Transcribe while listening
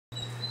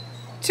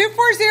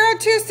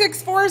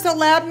240264 is a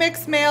lab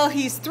mix male.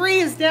 He's 3.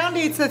 His down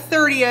date's the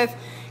 30th.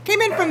 Came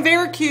in from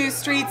Veracruz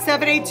Street,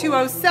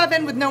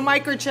 78207 with no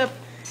microchip.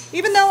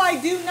 Even though I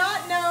do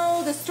not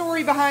know the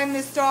story behind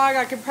this dog,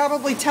 I could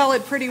probably tell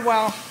it pretty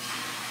well.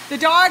 The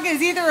dog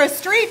is either a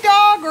street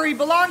dog or he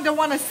belonged to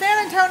one of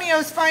San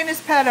Antonio's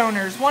finest pet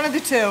owners. One of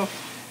the two.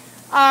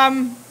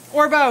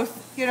 Or both.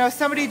 You know,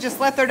 somebody just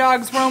let their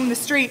dogs roam the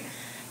street.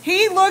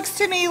 He looks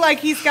to me like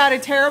he's got a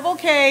terrible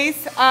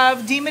case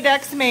of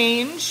Demodex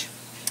mange,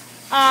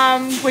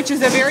 which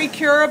is a very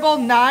curable,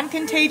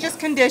 non-contagious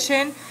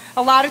condition.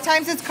 A lot of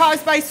times it's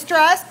caused by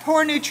stress,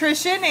 poor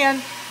nutrition, and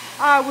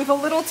with a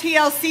little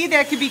TLC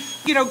that could be,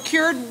 you know,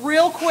 cured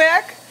real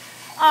quick.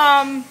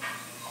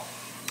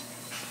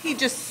 He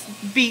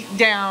just beat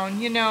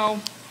down, you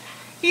know.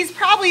 He's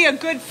probably a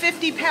good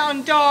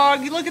 50-pound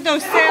dog. Look at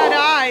those sad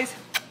eyes.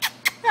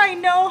 I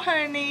know,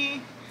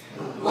 honey.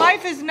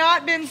 Life has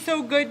not been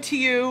so good to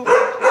you.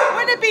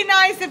 Wouldn't it be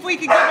nice if we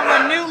could give him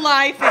a new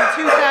life in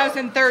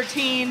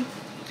 2013?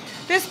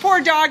 This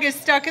poor dog is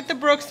stuck at the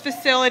Brooks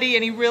facility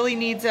and he really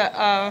needs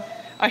a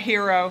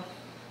hero.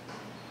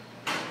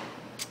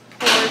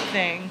 Poor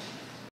thing.